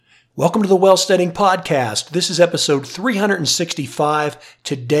Welcome to the Wealth Studying Podcast. This is episode 365.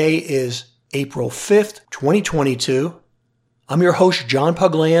 Today is April 5th, 2022. I'm your host, John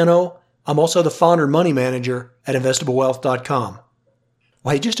Pugliano. I'm also the founder and money manager at investablewealth.com.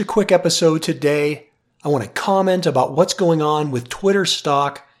 Well, hey, just a quick episode today. I want to comment about what's going on with Twitter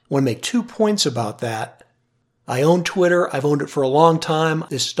stock. I want to make 2 points about that. I own Twitter. I've owned it for a long time.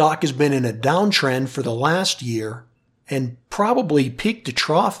 This stock has been in a downtrend for the last year. And probably peak to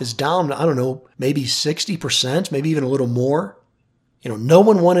trough is down, I don't know, maybe 60%, maybe even a little more. No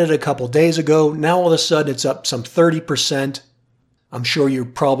one wanted it a couple days ago. Now all of a sudden it's up some 30%. I'm sure you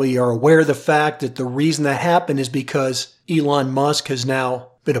probably are aware of the fact that the reason that happened is because Elon Musk has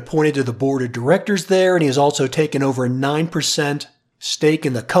now been appointed to the board of directors there, and he has also taken over a 9% stake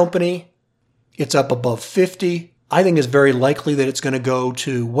in the company. It's up above 50. I think it's very likely that it's going to go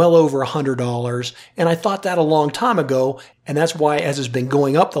to well over $100. And I thought that a long time ago. And that's why, as it's been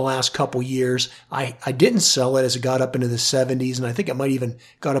going up the last couple years, I didn't sell it as it got up into the 70s. And I think it might even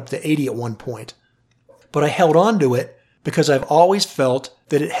got up to 80 at one point. But I held on to it because I've always felt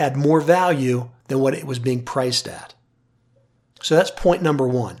that it had more value than what it was being priced at. So that's point number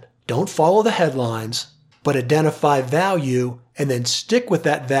one. Don't follow the headlines, but identify value and then stick with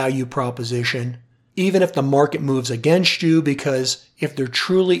that value proposition even if the market moves against you, because if there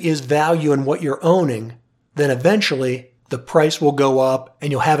truly is value in what you're owning, then eventually the price will go up and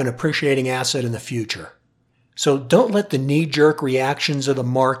you'll have an appreciating asset in the future. So don't let the knee-jerk reactions of the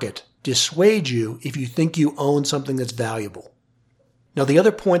market dissuade you if you think you own something that's valuable. Now, the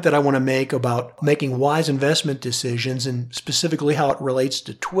other point that I want to make about making wise investment decisions, and specifically how it relates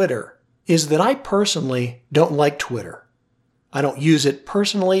to Twitter, is that I personally don't like Twitter. I don't use it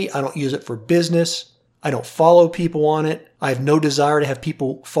personally. I don't use it for business. I don't follow people on it. I have no desire to have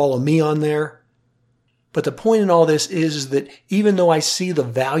people follow me on there. But the point in all this is that even though I see the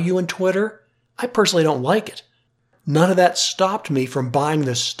value in Twitter, I personally don't like it. None of that stopped me from buying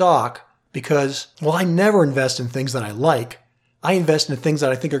the stock because, well, I never invest in things that I like. I invest in things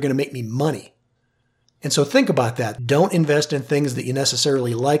that I think are going to make me money. And so think about that. Don't invest in things that you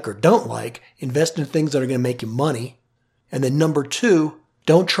necessarily like or don't like. Invest in things that are going to make you money. And then number two,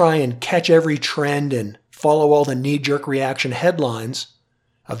 don't try and catch every trend and follow all the knee-jerk reaction headlines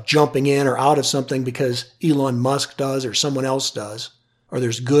of jumping in or out of something because Elon Musk does or someone else does, or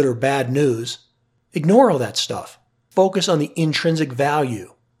there's good or bad news. Ignore all that stuff. Focus on the intrinsic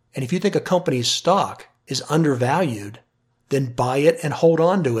value. And if you think a company's stock is undervalued, then buy it and hold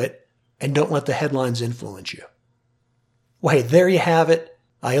on to it and don't let the headlines influence you. Well, hey, there you have it.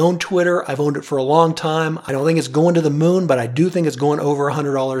 I own Twitter. I've owned it for a long time. I don't think it's going to the moon, but I do think it's going over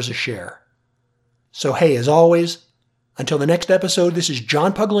 $100 a share. So hey, as always, until the next episode, this is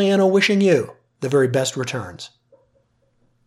John Pugliano wishing you the very best returns.